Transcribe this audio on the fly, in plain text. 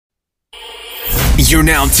You're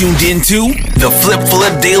now tuned into the Flip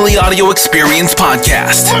Flip Daily Audio Experience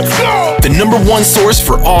Podcast. Let's go! The number one source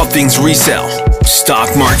for all things resale,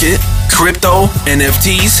 stock market, crypto,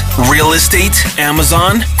 NFTs, real estate,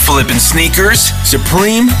 Amazon, flipping sneakers,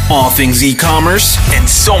 Supreme, all things e-commerce, and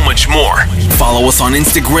so much more. Follow us on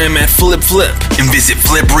Instagram at FlipFlip and visit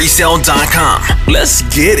flipresale.com. Let's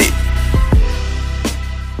get it.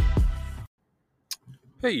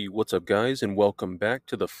 Hey, what's up, guys, and welcome back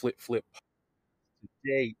to the Flip Flip.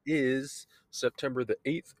 Today is September the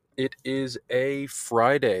 8th. It is a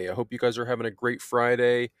Friday. I hope you guys are having a great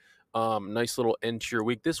Friday. Nice little end to your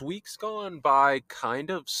week. This week's gone by kind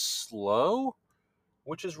of slow,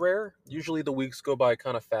 which is rare. Usually the weeks go by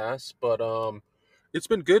kind of fast, but it's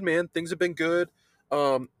been good, man. Things have been good.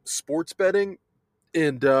 Sports betting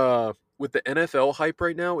and with the NFL hype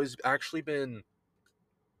right now has actually been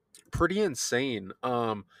pretty insane.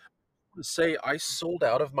 Say I sold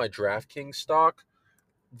out of my DraftKings stock,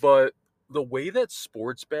 but the way that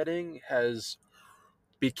sports betting has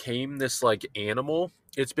became this like animal,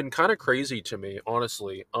 it's been kind of crazy to me,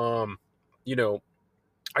 honestly. You know,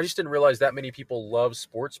 I just didn't realize that many people love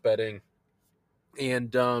sports betting.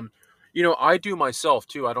 And you know, I do myself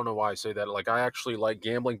too. I don't know why I say that. Like, I actually like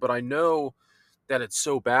gambling, but I know that it's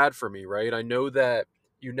so bad for me, right? I know that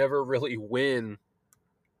you never really win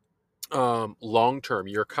long term.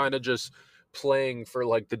 You're kind of just playing for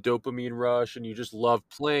like the dopamine rush, and you just love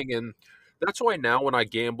playing. And that's why now when I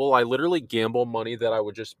gamble, I literally gamble money that I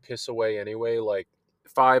would just piss away anyway, like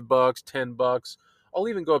 $5, $10. I'll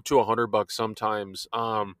even go up to $100 sometimes,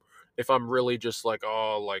 if I'm really just like,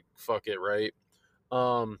 oh, like fuck it, right?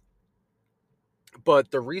 um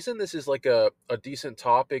but the reason this is like a decent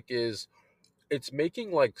topic is it's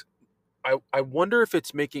making like, I wonder if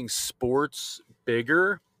it's making sports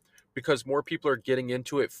bigger because more people are getting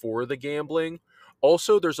into it for the gambling.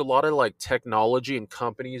 Also, there's a lot of like technology and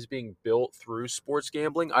companies being built through sports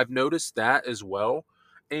gambling. I've noticed that as well.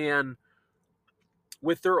 And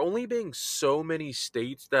with there only being so many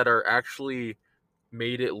states that are actually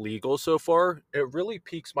made it legal so far, it really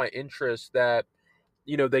piques my interest that,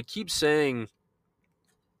 you know, they keep saying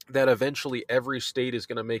that eventually every state is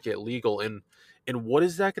going to make it legal. And what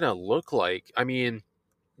is that going to look like? I mean,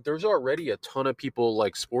 there's already a ton of people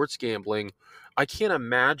like sports gambling. I can't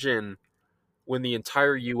imagine when the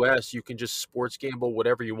entire US you can just sports gamble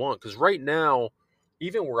whatever you want, because right now,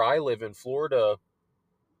 even where I live in Florida,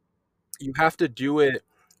 you have to do it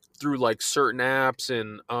through like certain apps,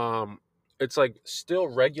 and it's like still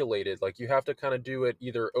regulated. Like, you have to kind of do it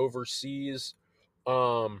either overseas,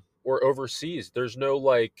 or overseas. There's no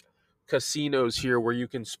like casinos here where you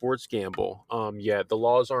can sports gamble. Yeah, the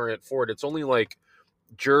laws aren't for it. It's only like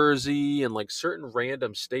Jersey and like certain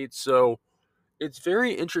random states. So it's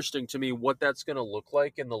very interesting to me what that's going to look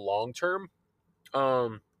like in the long term.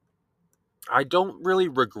 Um, I don't really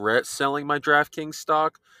regret selling my DraftKings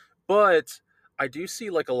stock, but I do see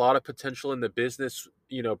like a lot of potential in the business,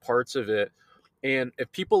 you know, parts of it. And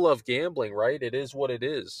if people love gambling, right, it is what it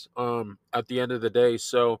is, at the end of the day.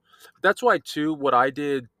 So that's why too, what I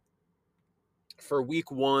did for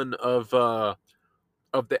week one of the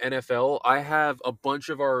NFL, I have a bunch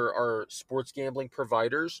of our sports gambling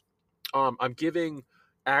providers. I'm giving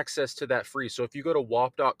access to that free. So if you go to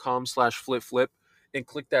wop.com/flipflip and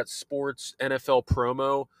click that sports NFL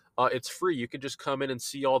promo, it's free. You can just come in and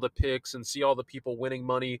see all the picks and see all the people winning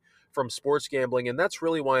money from sports gambling. And that's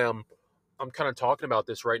really why I'm kind of talking about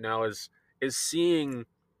this right now, is seeing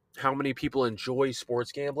how many people enjoy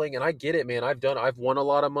sports gambling. And I get it, man. I've won a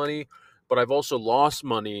lot of money, but I've also lost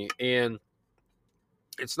money. And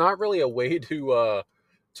it's not really a way to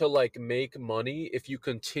like make money if you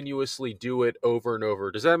continuously do it over and over.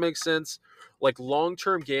 Does that make sense? Like,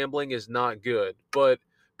 long-term gambling is not good, but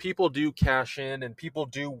people do cash in and people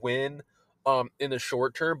do win in the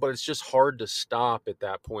short term, but it's just hard to stop at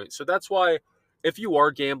that point. So that's why, if you are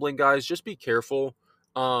gambling, guys, just be careful.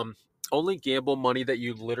 Um Only gamble money that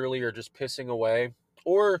you literally are just pissing away.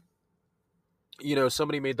 Or, you know,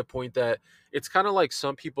 somebody made the point that it's kind of like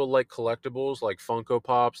some people like collectibles, like Funko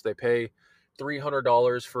Pops. They pay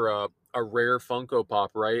 $300 for a rare Funko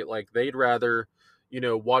Pop, right? Like, they'd rather, you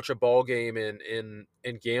know, watch a ball game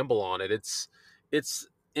and gamble on it. It's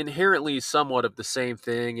inherently somewhat of the same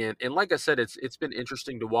thing. And like I said, it's been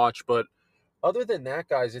interesting to watch. But other than that,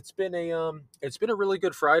 guys, it's been a really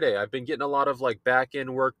good Friday. I've been getting a lot of like back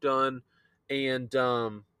end work done. And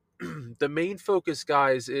the main focus,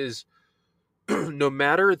 guys, is no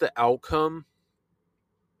matter the outcome,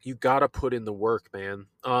 you gotta put in the work, man.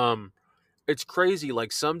 It's crazy.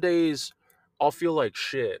 Like, some days I'll feel like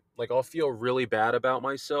shit. Like, I'll feel really bad about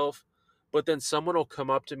myself. but then someone will come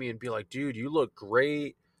up to me and be like, dude, you look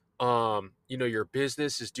great. Your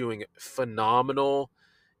business is doing phenomenal.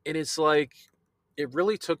 And it's like, it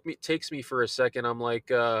really takes me for a second. I'm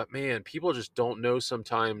like, man, people just don't know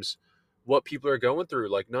sometimes what people are going through.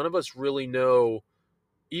 Like, none of us really know,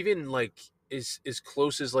 even like as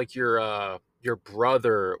close as like your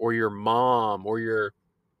brother or your mom or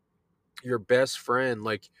your best friend.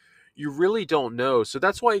 Like, you really don't know. So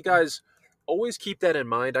that's why you guys always keep that in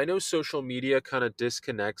mind. I know social media kind of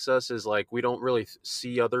disconnects us, as like we don't really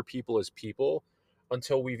see other people as people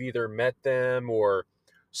until we've either met them or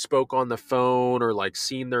spoke on the phone or like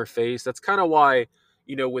seen their face. That's kind of why,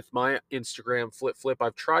 with my Instagram flip,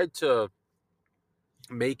 I've tried to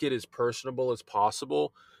make it as personable as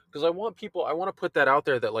possible, because I want to put that out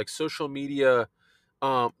there that like social media,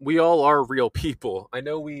 we all are real people. I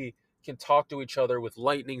know we can talk to each other with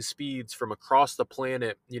lightning speeds from across the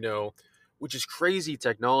planet, which is crazy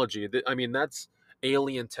technology. I mean, that's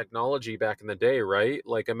alien technology back in the day, right?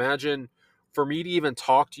 Like, imagine for me to even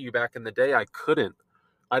talk to you back in the day, I couldn't.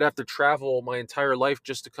 I'd have to travel my entire life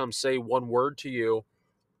just to come say one word to you,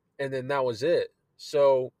 and then that was it.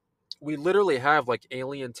 So we literally have like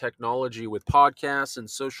alien technology with podcasts and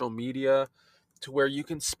social media to where you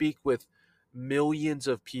can speak with millions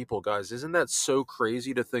of people, guys. Isn't that so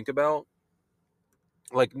crazy to think about?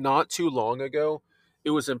 Like, not too long ago,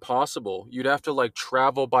 it was impossible. You'd have to like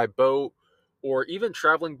travel by boat or even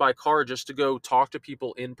traveling by car just to go talk to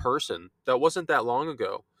people in person. That wasn't that long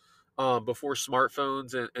ago. Before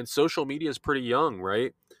smartphones, and social media is pretty young,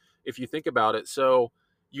 right? If you think about it. So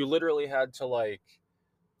you literally had to like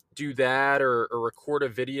do that, or record a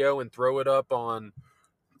video and throw it up on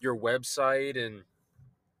your website. And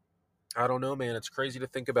I don't know, man, it's crazy to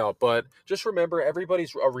think about. But just remember,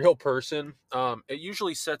 everybody's a real person. It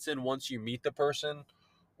usually sets in once you meet the person,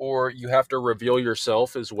 or you have to reveal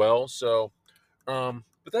yourself as well. So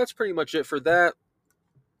but that's pretty much it for that.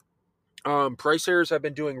 Price errors have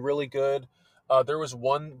been doing really good. There was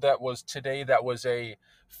one that was today that was a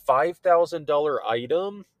 $5,000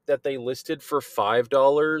 item that they listed for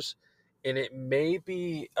 $5, and it may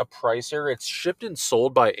be a price error. It's shipped and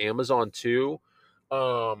sold by Amazon too,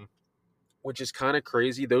 um, which is kind of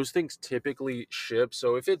crazy. Those things typically ship,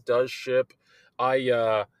 so if it does ship,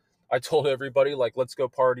 I told everybody, like, let's go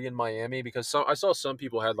party in Miami, because I saw some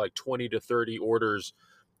people had like 20 to 30 orders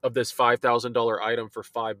of this $5,000 item for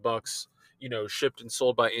 $5, shipped and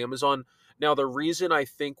sold by Amazon. Now, the reason I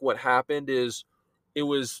think what happened is it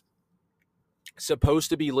was supposed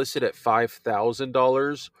to be listed at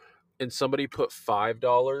 $5,000 and somebody put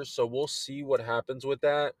 $5. So we'll see what happens with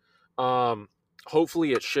that. Um,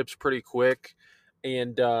 Hopefully it ships pretty quick,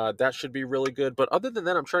 and that should be really good. But other than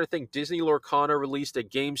that, I'm trying to think. Disney Lorcana released at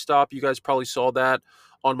GameStop. You guys probably saw that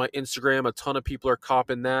on my Instagram. A ton of people are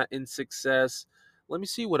copping that in Success. Let me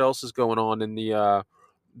see what else is going on in the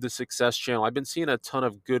Success channel. I've been seeing a ton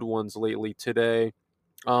of good ones lately today.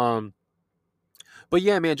 Um, but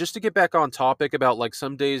yeah, man, just to get back on topic about like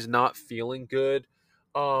some days not feeling good,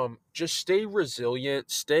 just stay resilient,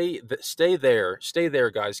 stay there,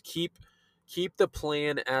 guys. Keep the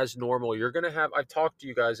plan as normal. You're gonna have. I've talked to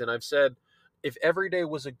you guys and I've said, if every day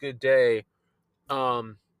was a good day,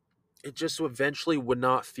 um, it just eventually would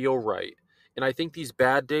not feel right. And I think these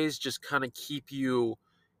bad days just kind of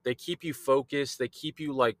they keep you focused, they keep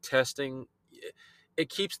you like testing. It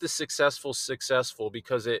keeps the successful,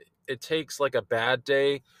 because it takes like a bad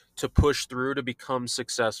day to push through to become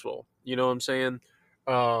successful. You know what I'm saying?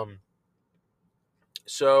 Um,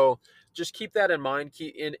 so just keep that in mind.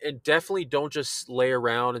 And definitely don't just lay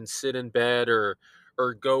around and sit in bed, or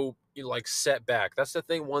go, like, set back. That's the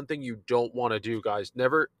thing. One thing you don't want to do, guys.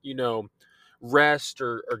 Never, rest,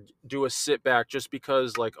 or do a sit back just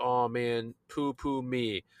because, like, oh man, poo poo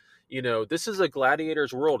me. This is a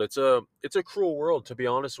gladiator's world. It's a cruel world, to be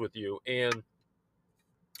honest with you. And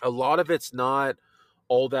a lot of it's not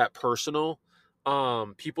all that personal.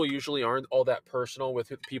 People usually aren't all that personal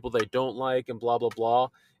with people they don't like, and blah blah blah.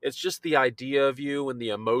 It's just the idea of you and the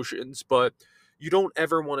emotions. But you don't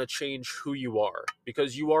ever want to change who you are,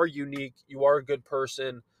 because you are unique. You are a good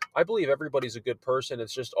person. I believe everybody's a good person.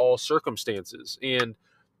 It's just all circumstances and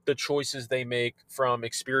the choices they make from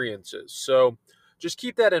experiences. So just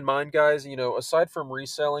keep that in mind, guys. Aside from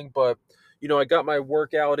reselling, but I got my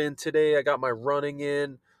workout in today. I got my running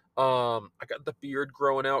in. I got the beard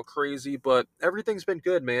growing out crazy, but everything's been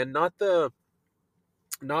good, man. Not the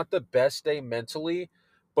best day mentally,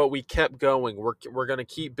 but we kept going. We're gonna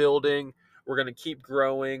keep building. We're gonna keep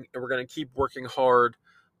growing, and we're gonna keep working hard,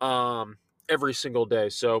 every single day.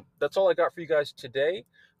 So that's all I got for you guys today.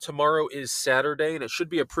 Tomorrow is Saturday, and it should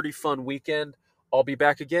be a pretty fun weekend. I'll be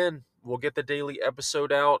back again We'll get the daily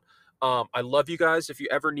episode out. I love you guys. If you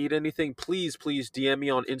ever need anything, please DM me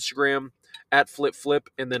on Instagram at FlipFlip,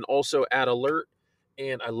 and then also at Alert.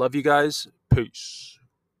 And I love you guys. Peace.